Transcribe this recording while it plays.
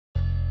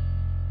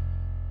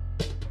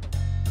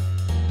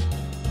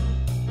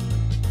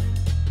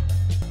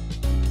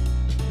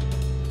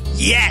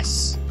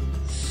Yes!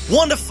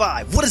 1 to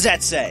 5. What does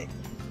that say?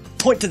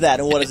 Point to that,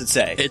 and what does it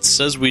say? It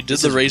says we did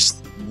the race.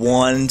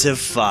 1 to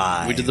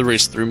 5. We did the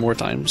race 3 more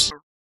times.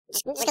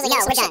 No, we're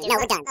done. No,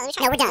 we're done.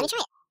 No, we're done. Let me try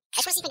it.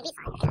 I just want to see if I can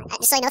beat 5.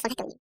 Just so I know if I'm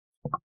heckling you.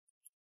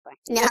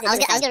 No, I was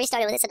gonna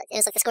restart it with it. It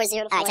was like the score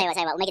 0 to 4. Alright,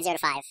 tell you what, we'll make it 0 to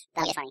 5.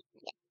 That'll get funny.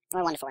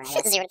 Or 1 to 4.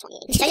 0 to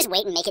 28. Should I just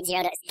wait and make it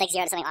 0 to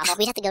something awful?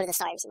 We'd have to go to the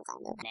start every single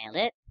time,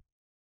 though.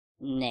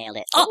 Nailed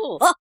it. Oh!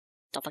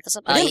 Don't fuck this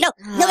up. No, I can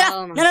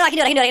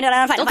do it.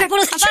 I'm fine. Don't grab one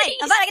of those. I'm fine.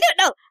 I can do it.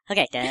 No.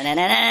 Okay.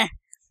 Da-na-na-na.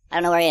 I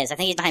don't know where he is. I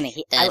think he's behind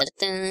me. I would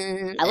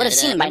have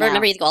seen him by now.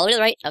 Remember, you go all the way to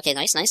the right. Okay,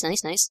 nice.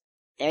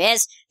 There he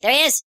is.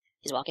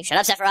 He's walking. Shut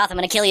up, Sephiroth. I'm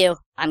gonna kill you.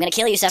 Sephiroth.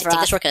 Take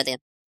the shortcut at the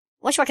end.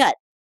 What shortcut?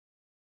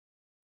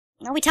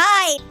 No, we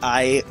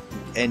tied.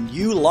 And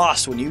you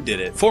lost when you did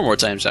it. 4 more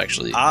times,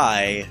 actually.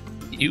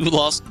 You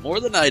lost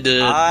more than I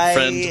did,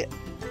 friend.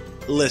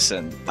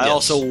 Listen, I Yes.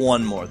 also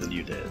won more than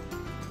you did.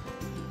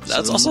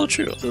 That's also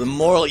true. So the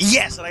moral...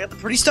 Yes, and I got the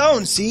pretty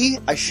stone, see?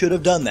 I should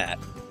have done that.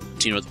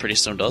 Do you know what the pretty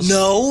stone does?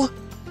 No,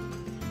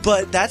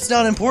 but that's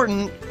not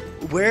important.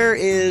 Where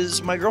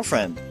is my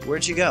girlfriend?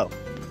 Where'd she go?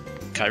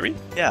 Kyrie?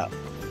 Yeah.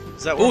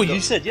 Is that where Oh, I'm going?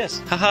 you said yes.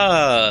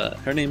 Haha.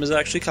 Her name is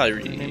actually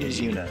Kyrie. Her name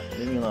is Yuna.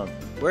 Leave me alone.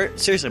 Where?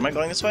 Seriously, am I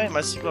going this way? Am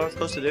I what I'm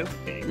supposed to do?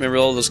 Remember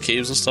all those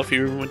caves and stuff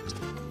you went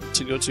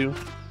to go to?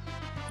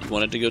 You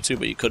wanted to go to,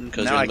 but you couldn't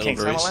because Now you're I in the can't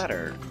middle of climb a a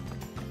race. ladder.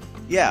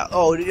 Yeah.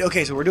 Oh,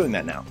 okay, so we're doing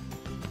that now.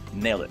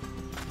 Nailed it.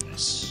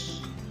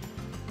 Nice.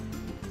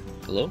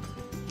 Hello?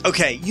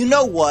 Okay, you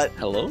know what?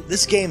 Hello?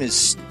 This game is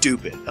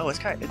stupid. Oh, it's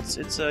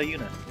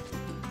Yuna.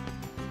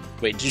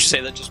 Wait, did you say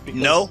that just because?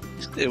 No.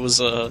 It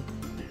was,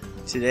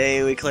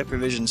 Today we collect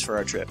provisions for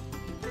our trip.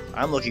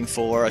 I'm looking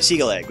for a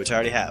seagull egg, which I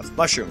already have.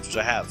 Mushrooms, which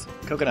I have.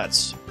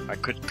 Coconuts, I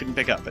couldn't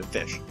pick up, and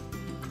fish.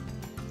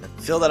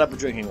 Fill that up with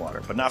drinking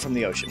water, but not from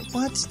the ocean.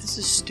 What? This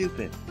is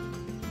stupid.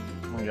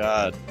 Oh my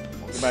god.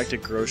 We'll go back to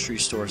grocery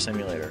store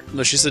simulator.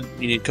 No, she said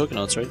you need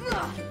coconuts, right?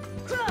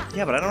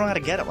 Yeah, but I don't know how to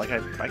get them. Like, I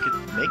could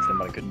make them,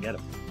 but I couldn't get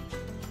them.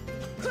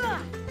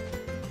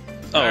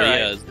 Oh,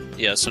 Alright.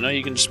 yeah, so now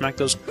you can just smack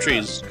those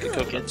trees. Get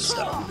coconuts.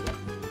 Stuff.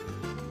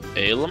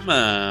 Hey,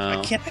 Lamau.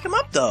 I can't pick them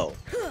up, though.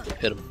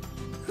 Hit him.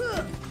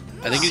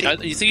 I think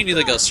you think you need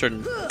like a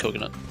certain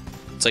coconut.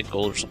 It's like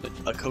gold or something.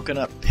 A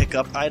coconut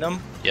pickup item?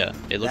 Yeah,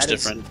 it looks That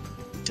is different.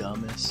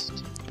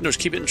 Dumbest. No, just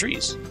keep hitting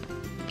trees.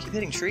 Keep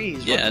hitting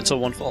trees. Yeah, What? until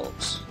one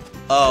falls.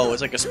 Oh,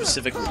 it's like a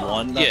specific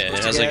one? Yeah, it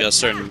has like a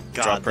certain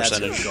God, drop that's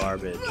percentage.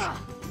 garbage.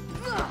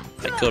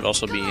 That could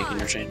also be in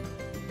your chain.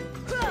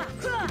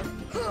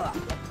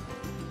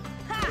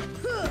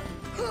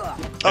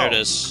 There it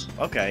is.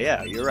 Okay,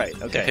 yeah, you're right.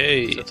 Okay.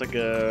 Hey. So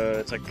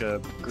it's like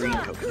a green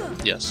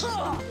coconut. Yes.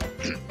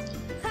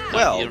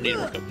 Well, you don't need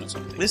more coconuts. I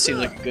don't think. this seems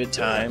like a good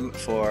time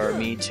for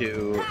me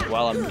to,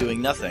 while I'm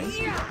doing nothing,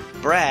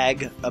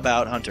 brag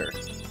about Hunter.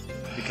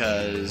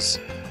 Because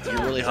you're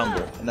really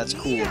humble, and that's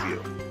cool of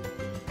you.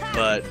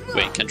 But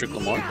Wait, Kendrick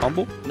Lamar,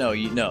 humble? no,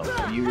 you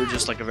were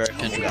just like a very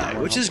humble Kendrick guy,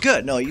 Lamar which is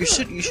good. No, you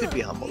should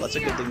be humble. That's a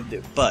good thing to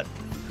do. But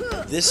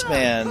this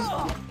man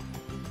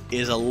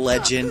is a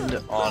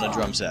legend on a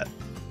drum set.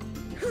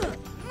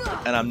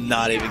 And I'm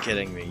not even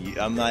kidding me.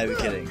 I'm not even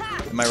kidding.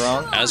 Am I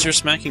wrong? As you're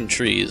smacking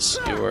trees,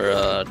 you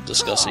were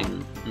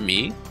discussing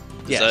me.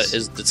 Yes.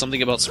 Did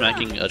something about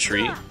smacking a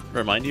tree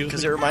remind you?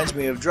 Because it reminds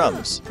me of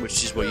drums,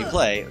 which is what you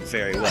play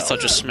very well. I thought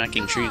just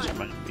smacking trees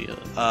reminded me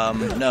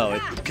of.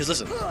 No, because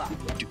listen,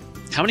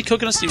 How many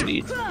coconuts do you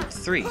need?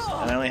 3, and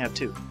I only have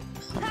 2.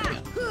 Oh my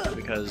god.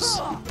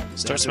 Because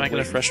Start smacking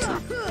a fresh tree.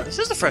 this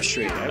is the fresh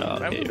tree.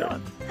 I'm Okay, you're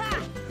on.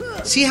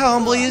 See how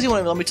humble he is? He won't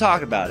even let me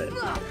talk about it.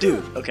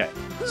 Dude, okay.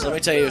 So let me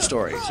tell you a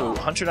story. So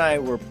Hunter and I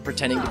were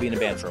pretending to be in a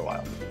band for a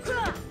while.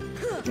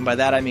 And by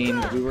that I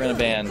mean we were in a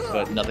band,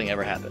 but nothing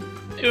ever happened.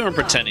 You weren't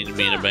pretending to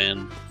be in a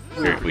band.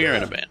 We are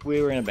in a band.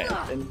 We were in a band,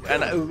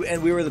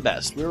 and we were the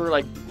best. We were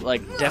like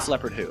Def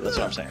Leppard Who. That's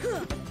what I'm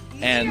saying.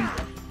 And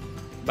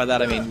by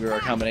that I mean we were a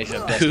combination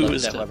of Who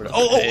is Def that? Leppard.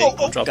 Hey,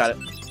 Oh! drop Got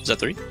it. Is that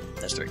 3?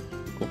 That's 3.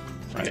 Cool.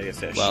 Right. Get a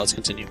fish. Well, let's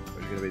continue.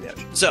 We're gonna be the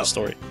ocean. So The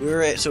story. we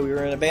were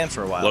in a band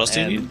for a while. What else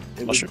do you and need?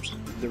 it was- Mushrooms.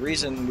 The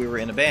reason we were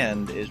in a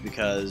band is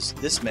because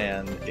this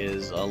man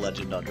is a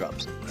legend on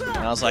drums. And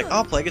I was like,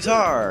 I'll play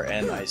guitar,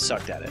 and I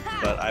sucked at it.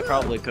 But I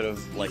probably could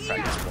have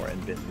practiced more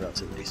and been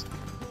relatively decent.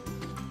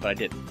 But I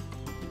didn't.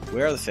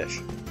 Where are the fish?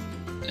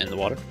 In the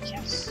water?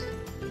 Yes.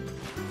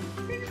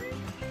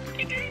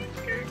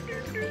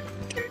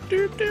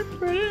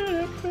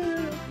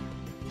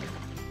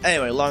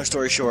 Anyway, long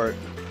story short.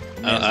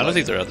 I don't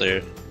think they're out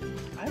there.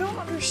 I don't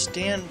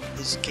understand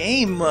this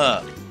game.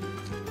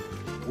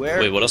 Where?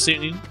 Wait, what else do you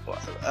need?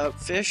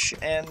 Fish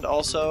and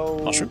also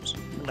Mushrooms?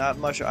 Not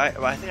mushroom. I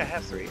think I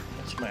have 3.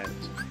 That's my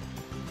items.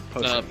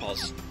 Potion.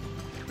 Pause.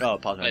 Oh,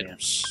 pause.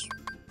 Items.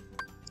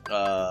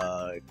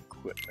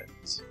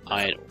 Equipment.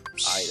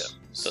 Items.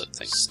 Items. The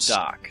things.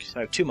 Stock. So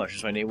I have 2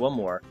 mushrooms, so I need 1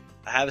 more.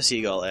 I have a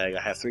seagull egg.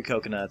 I have 3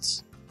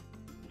 coconuts.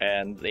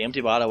 And the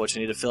empty bottle, which I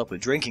need to fill up with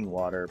drinking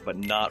water, but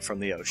not from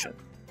the ocean.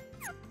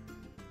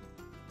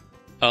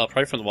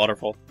 Probably from the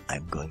waterfall.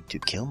 I'm going to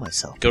kill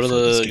myself. Go to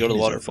before this the game is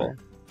waterfall. over.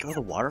 Go to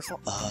the waterfall?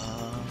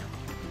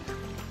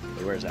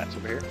 Where is that? It's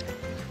over here?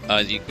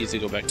 You need to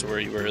go back to where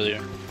you were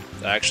earlier.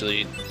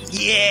 Actually,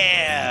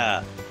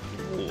 Yeah!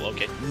 ooh,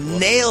 okay.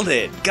 Nailed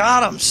it!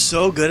 God, I'm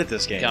so good at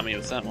this game. Got me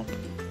with that one.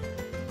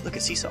 Look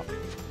at Seesaw.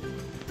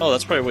 Oh,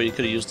 that's probably what you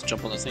could have used to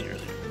jump on the thing earlier.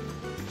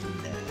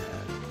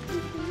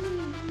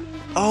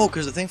 Oh,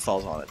 because the thing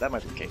falls on it. That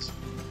might be the case.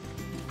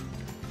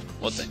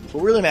 What thing?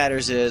 What really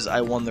matters is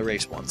I won the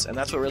race once, and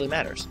that's what really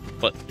matters.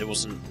 But it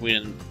wasn't. We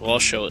didn't. Well, I'll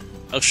show it.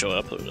 I'll show it.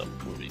 I'll put it up.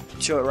 We'll be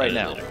Show it right edit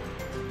now. later.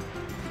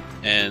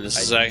 And this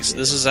is Zach's.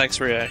 This is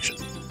Zach's reaction.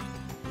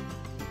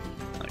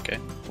 Okay.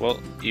 Well,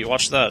 you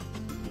watch that.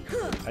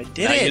 I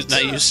did it! Now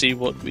you see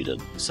what we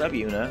did Sub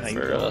Una, how you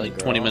for doing, like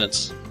girl? 20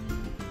 minutes.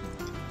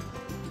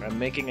 I'm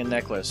making a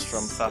necklace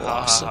from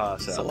Thalassa?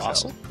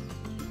 Thalassa.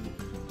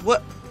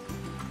 What?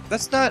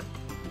 That's not...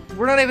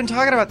 We're not even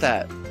talking about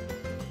that.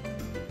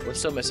 What's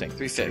still missing?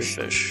 3 fish.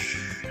 Fish.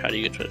 How do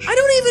you get fish? I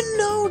don't even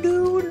know,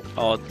 dude!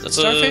 Oh, that's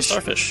Starfish? a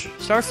starfish.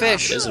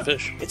 Starfish! It is a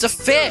fish. It's a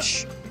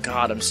fish!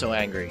 God, I'm so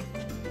angry.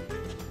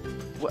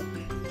 What?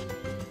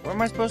 Where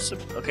am I supposed to...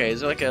 Okay,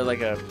 is there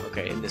like a...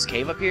 Okay, in this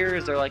cave up here,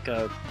 is there like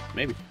a...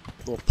 Maybe.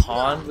 Little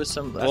pond with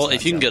some... Well,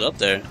 if you can get up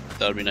there,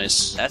 that would be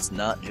nice. That's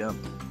not jump.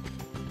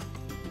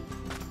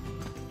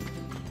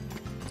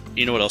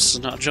 You know what else is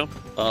not jump?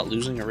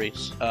 Losing a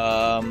race.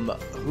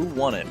 Who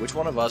won it? Which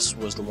one of us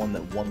was the one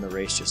that won the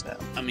race just now?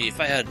 I mean, if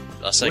I had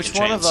a second Which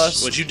one chance, of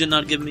us- which you did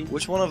not give me,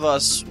 Which one of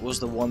us was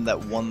the one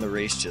that won the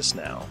race just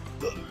now?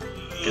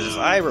 Because if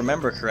I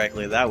remember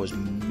correctly, that was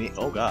me.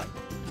 Oh god,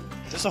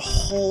 there's a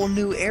whole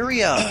new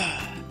area.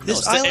 This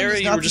it's the island area is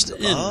you not were just in.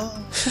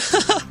 Oh.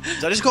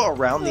 Did I just go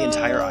around the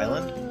entire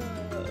island?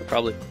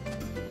 Probably.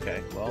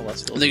 Okay, well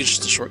let's go. I think it's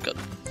just a shortcut.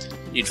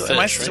 You'd So fish, am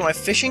I, right? so am I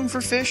fishing for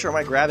fish, or am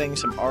I grabbing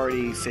some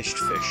already fished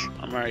fish?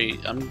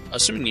 I'm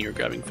assuming you're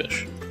grabbing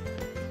fish.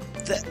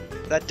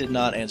 That did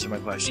not answer my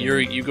question.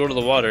 You go to the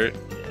water,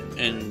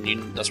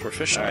 and that's where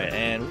fish All are. right,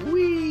 and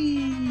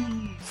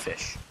we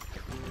fish.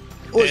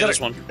 Oh, Okay, is that there's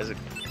a- one. is it-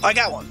 I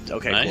got one.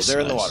 Okay, cool. Nice, They're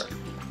in the nice. water.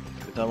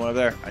 There's another one over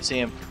there. I see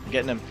him. I'm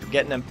getting him. I'm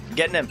getting him. I'm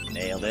getting him.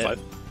 Nailed it. 5.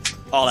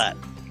 All that.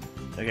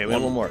 Okay, we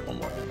have one more. One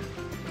more.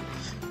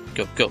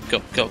 Go, go, go,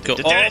 go, go.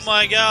 Did Oh it.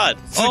 my god!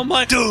 Oh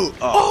my... Dude!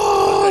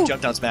 Oh! I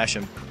jumped down, smash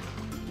him.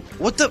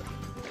 What the?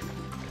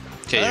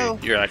 Okay, Hello?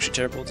 you're actually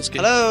terrible at this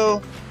game.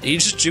 Hello? He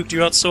just juked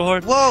you out so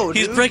hard. Whoa,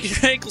 He's dude. breaking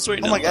your ankles right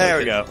Oh now. my god, there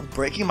we Okay. go.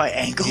 Breaking my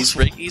ankles?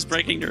 He's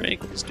breaking your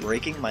ankles, dude.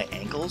 Breaking my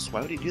ankles?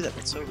 Why would he do that?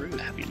 That's so rude.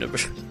 Have you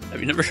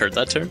never heard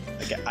that term?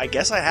 I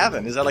guess I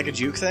haven't. Is that like a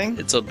juke thing?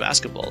 It's a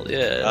basketball,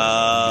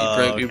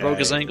 yeah. He broke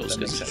his ankles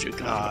That makes because sense. of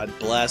God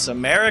bless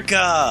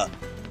America!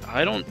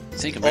 I don't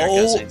think America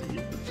has Oh. anything to do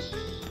with this.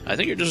 I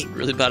think you're just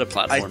really bad at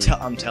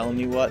platforming. I'm telling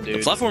you what, The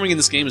dude. platforming in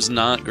this game is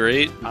not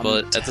great, I'm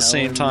but at the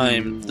same telling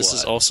you time, this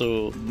is what.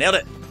 also Nailed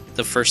it!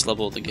 the first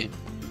level of the game,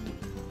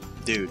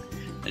 Dude,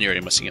 and you're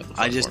already messing up the platforming.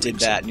 I just did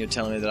so- that and you're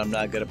telling me that I'm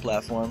not good at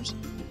platforms?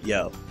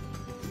 Yo.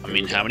 I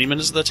mean, how many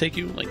minutes did that take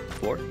you? Like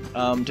 4?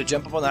 To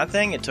jump up on that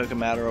thing, it took a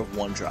matter of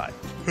one try.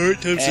 How many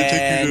times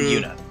And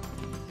Yuna.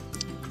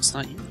 It's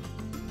not you.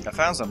 I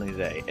found something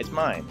today. It's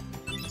mine.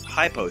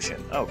 High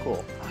potion. Oh,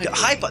 cool.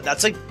 High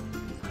That's like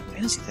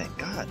fantasy thing.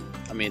 God.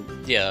 I mean,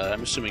 yeah,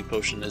 I'm assuming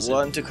potion is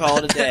One to call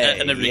it a day.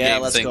 An every yeah,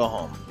 game let's thing. go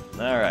home.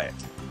 All right.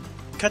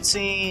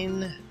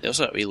 Cutscene. They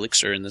also have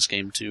elixir in this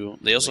game too.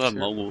 They also have Elixir?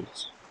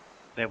 moguls.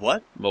 They have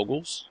what?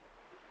 Moguls,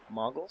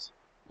 Mongols?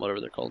 whatever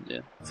they're called.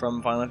 Yeah,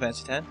 From Final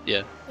Fantasy X?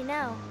 You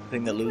know,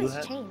 Thing that Lulu Riku's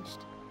had? changed.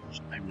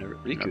 I've never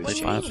Riku's played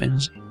changed. Final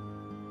Fantasy.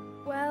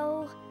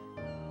 Well,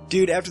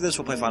 Dude, after this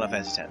we'll play Final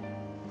Fantasy X.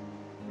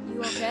 you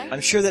okay?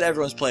 I'm sure that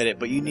everyone's played it,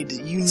 but you need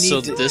to.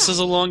 So to, this is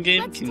a long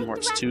game. Let's Kingdom take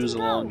Hearts the 2 is a rest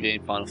and long go.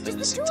 game. Final Just the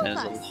Fantasy two 10 of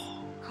is a us.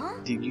 Huh?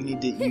 Dude,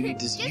 you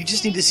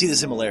just need to see the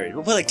similarities.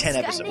 We'll play like 10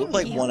 This guy episodes. We'll named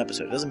play you. one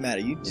episode. It doesn't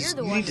matter. You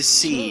need to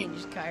see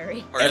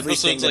Kyrie. Are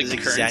everything episodes that like is the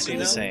exactly currency the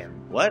now?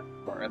 same. What?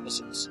 Our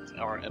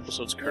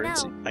episodes You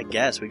currency. know, I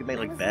guess we could make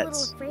I like was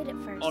bets. a little afraid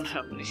at first. On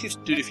how many?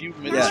 Dude, if you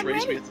win Yeah. this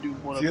race, we have to do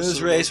one If you're in episode.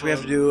 this race, we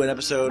have to do an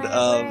episode Where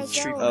of I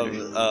Street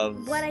go.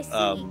 of What I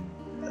see.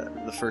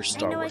 the first I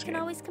Star know Wars I can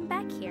game. always come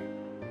back here,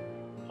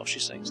 Oh,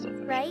 she's saying stuff.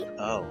 right?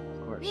 Oh,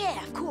 of course.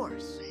 Yeah, of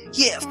course.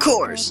 Yeah, of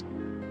course.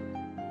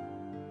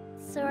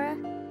 Sora,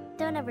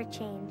 don't ever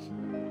change.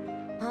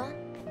 Huh?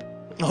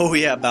 Oh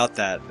yeah, about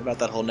that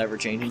whole never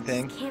changing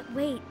thing. Can't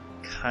wait.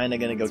 Kind of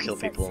gonna go She kill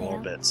said people in a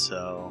little Sam. bit,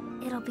 so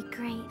It'll be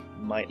great.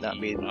 might not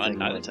be the I thing you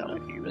want to don't tell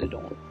know. me. You really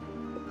don't.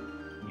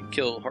 You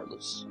kill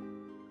Heartless.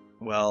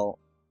 Well,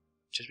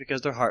 just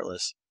because they're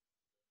heartless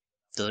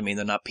doesn't mean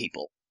they're not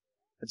people.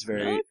 It's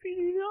very, No,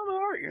 you're not a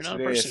heart. You're it's not a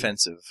very person.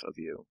 offensive of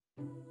you,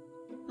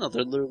 No,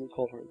 they're literally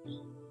called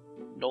Heartless.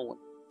 Nolan.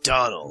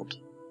 Donald.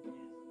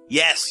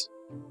 Yes.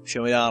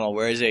 Show me Donald.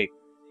 Where is he?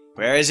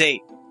 Where is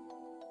he?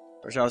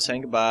 First I was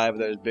saying goodbye, but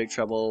there's big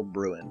trouble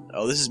brewing.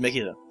 Oh, this is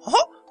Mickey.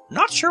 Huh?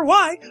 Not sure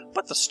why,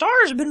 but the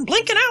stars have been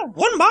blinking out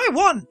one by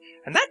one,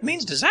 and that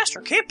means disaster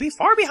can't be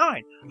far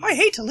behind. I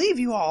hate to leave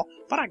you all,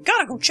 but I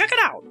gotta go check it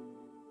out.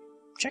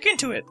 Check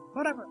into it,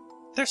 whatever.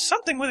 There's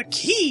something with a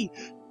key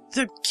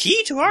the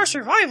key to our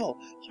survival.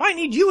 So I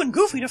need you and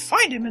Goofy to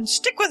find him and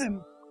stick with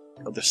him.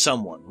 Oh, there's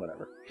someone,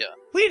 whatever.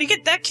 We need to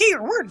get that key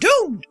or we're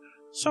doomed.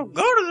 So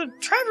go to the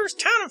Traverse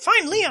Town and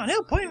find Leon.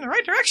 He'll point you in the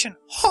right direction.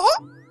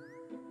 Huh?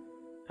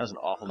 That was an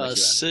awful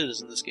mess. Sid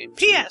is in this game.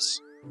 P.S.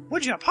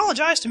 Would you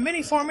apologize to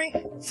Minnie for me?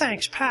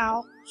 Thanks,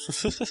 pal.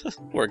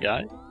 Poor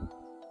guy.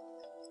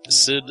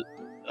 Sid,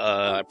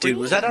 Dude,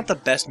 was that not the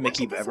best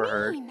Mickey you've ever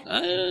heard?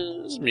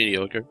 it's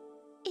mediocre.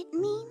 It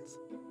means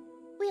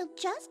we'll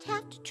just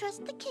have to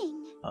trust the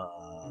king.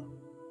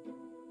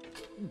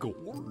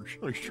 Gosh,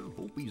 I sure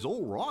hope he's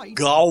all right.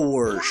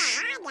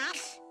 Gosh.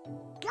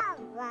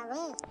 Don't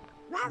worry.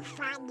 We'll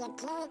find the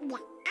king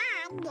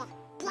and the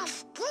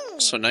king.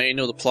 So now you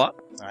know the plot.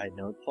 I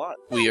know the plot.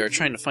 We are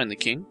trying to find the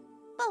king.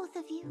 Both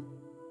of you.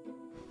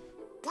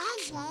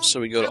 So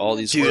we go to all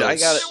these Dude, worlds. I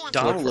got it. to look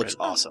Donald for looks it.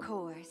 awesome. Of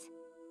course.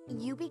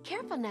 You be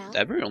careful now.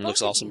 Everyone Both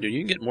looks of awesome, you. dude. You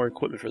can get more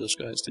equipment for those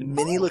guys, dude.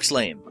 Minnie looks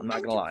lame. I'm not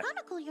And gonna lie. to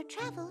chronicle your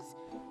travels,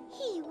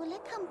 he will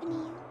accompany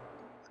you.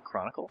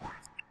 Chronicle?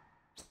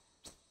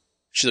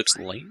 She looks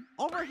lame.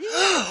 Over here.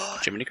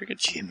 Jiminy Cricket.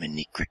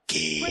 Jiminy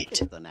Cricket.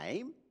 Cricket's the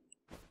name.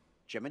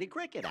 Jiminy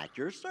Cricket at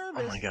your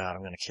service. Oh my god,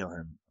 I'm gonna kill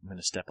him. I'm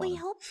gonna step on We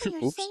him. hope for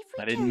your Oops. safe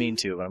return. I didn't mean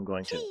to, but I'm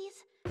going to. Please,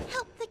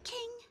 help the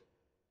king.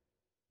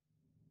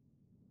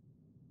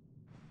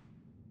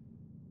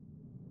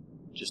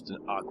 Just an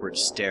awkward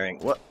staring.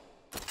 What?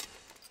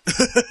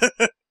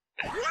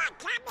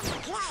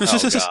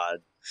 Oh god.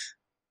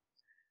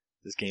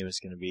 This game is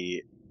gonna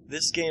be.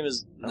 This game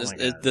is. Oh my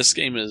god. This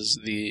game is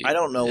the. I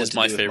don't know what is to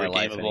my do with favorite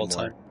my game life of all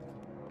anymore. time.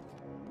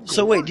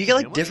 So wait, do you get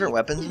like different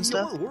weapons and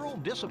stuff? Your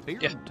world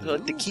disappeared Yeah. too. So,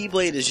 like the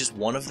Keyblade is just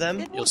one of them.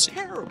 It You'll was see.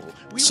 terrible.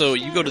 We So were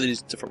you go to scattered.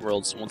 these different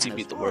worlds. Once you And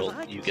beat as the far as world,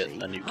 I you can get see,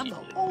 a new I'm the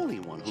Keyblade. only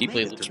one who made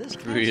Keyblade it looks to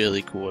this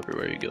really cool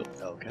everywhere you go,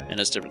 Okay. and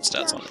has different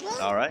stats on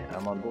it. All right,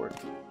 I'm on board.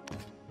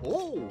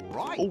 All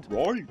right.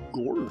 right,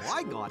 gosh.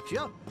 I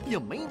gotcha. You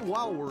mean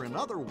while we're in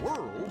other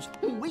worlds,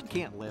 we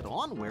can't let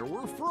on where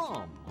we're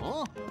from,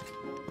 huh?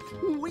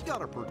 We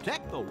gotta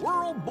protect the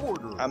world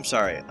border. I'm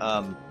sorry.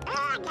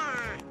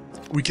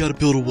 We gotta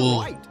build a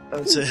wall. Right.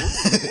 So,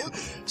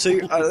 so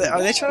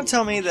are they trying to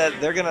tell me that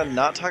they're gonna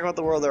not talk about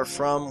the world they're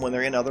from when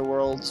they're in other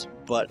worlds,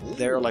 but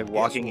they're like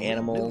walking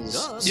animals?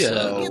 Yeah,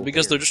 So,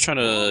 because they're just trying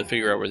to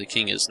figure out where the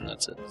king is, and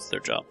that's it. It's their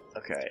job.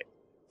 okay.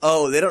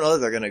 Oh, they don't know that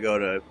they're gonna go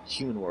to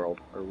Human World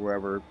or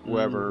wherever.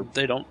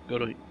 They don't go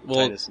to.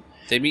 Well, Titus-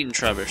 they meet in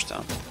Traverse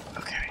Town.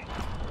 Okay.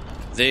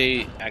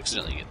 They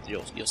accidentally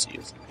get. You'll see.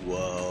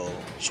 Whoa.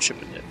 It's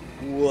Chippendale.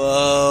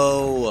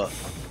 Whoa.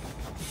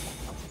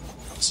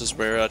 This is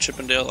where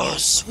Chippendale Oh, are.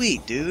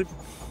 sweet, dude.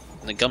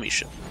 And the gummy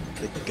ship.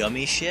 The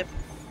gummy ship.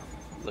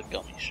 The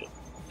gummy ship.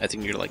 I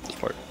think you're gonna like this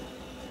part.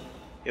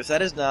 If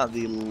that is not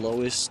the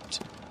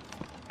lowest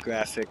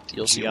graphic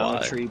You'll see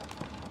geometry,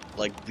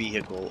 like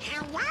vehicle.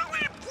 Hello up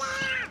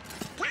there!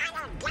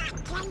 Gotta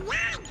get to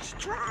lunch,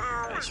 Troll!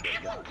 I swear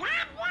to God.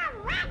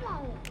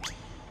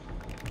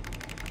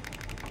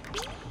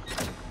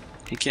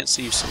 He can't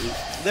see you salute.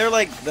 They're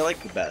like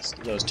the best.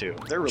 Those two.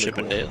 They're really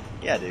Chippendale. cool.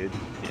 Yeah, dude.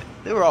 Yeah.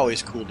 They were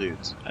always cool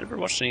dudes. I never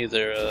watched any of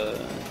their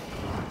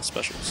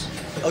specials.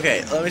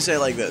 Okay, let me say it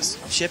like this: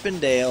 Chip and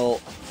Dale.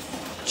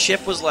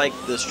 Chip was like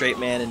the straight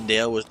man, and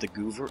Dale was the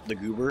goober. You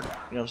know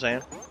what I'm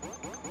saying?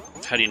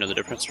 How do you know the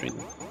difference between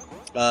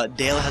them?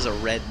 Dale has a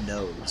red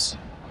nose,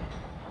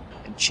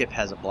 and Chip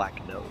has a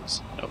black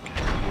nose. Okay.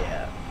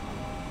 Yeah.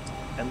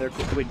 And they're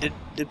cool. Wait,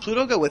 did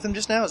Pluto go with him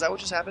just now? Is that what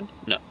just happened?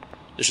 No,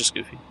 it's just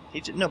Goofy.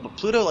 No, but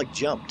Pluto like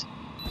jumped.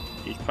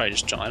 He's probably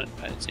just John.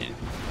 I didn't see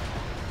anything.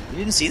 You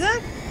didn't see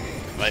that?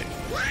 Might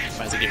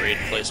have to get ready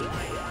to place it.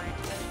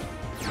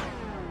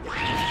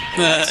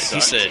 He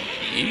said,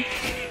 "Yeet."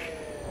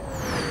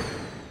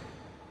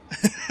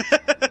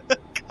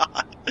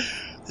 God,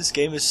 this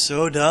game is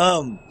so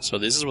dumb. So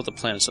this is what the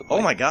planets look like.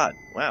 Oh my god!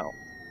 Wow.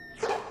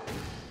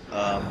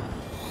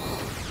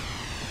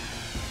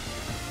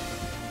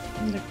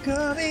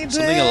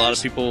 Something a lot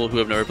of people who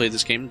have never played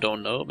this game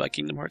don't know about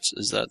Kingdom Hearts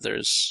is that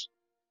there's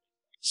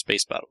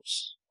space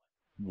battles.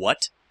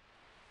 What?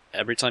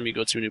 Every time you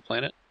go to a new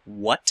planet,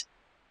 What?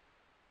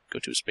 go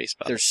to a space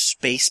battle. There's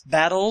space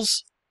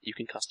battles? You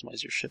can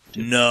customize your ship,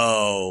 too.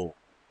 No.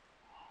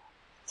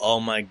 Oh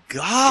my You can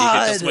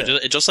god!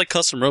 customize, just like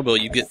Custom Robo,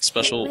 you get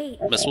special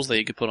missiles that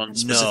you can put on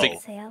specific...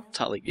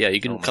 Yeah, you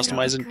can Oh my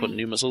customize God. it and put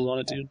new missiles on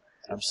it, dude.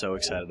 I'm so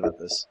excited about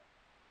this.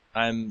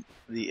 I'm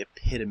the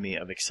epitome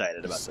of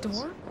excited about this.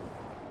 Storm?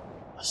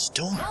 A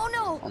storm? Oh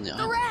no! On the The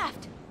island.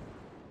 raft!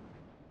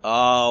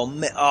 Oh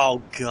man!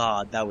 Oh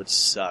god, that would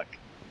suck.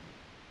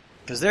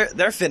 Cause they're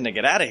finna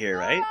get out of here,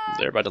 right?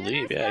 They're about to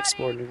leave, yeah,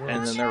 explore new And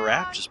worlds. then their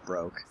raft just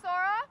broke.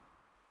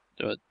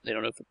 But they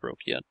don't know if it broke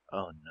yet.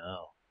 Oh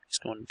no! He's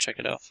going to check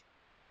it out.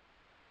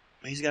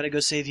 He's got to go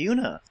save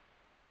Yuna.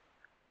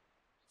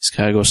 He's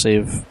gotta go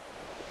save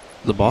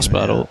the boss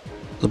battle.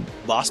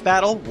 Boss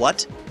battle?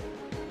 What?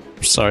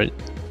 Sorry.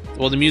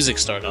 Well, the music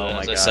started Oh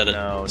my as god! I said it.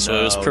 No, So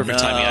it was perfect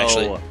timing,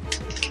 actually.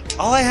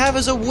 All I have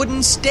is a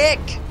wooden stick.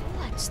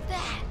 What's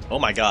that? Oh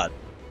my god!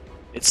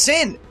 It's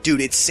Sin,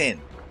 dude! It's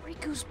Sin.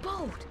 Riku's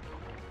boat.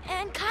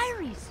 And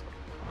Kyrie's.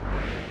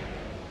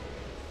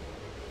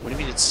 What do you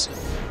mean it's...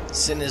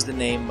 Sin is the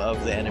name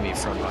of the enemy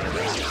from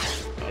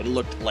Minecraft. It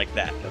looked like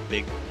that, a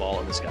big ball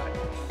in the sky.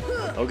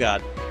 Oh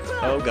god.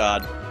 Oh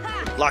god.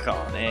 Lock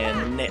on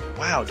and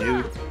wow,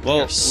 dude.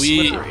 Well,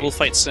 Slippery. we'll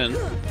fight Sin.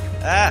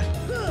 Ah!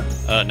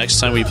 Next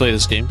time we play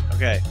this game,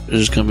 Okay. it's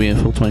just gonna be a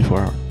full 24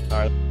 hour.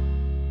 Alright.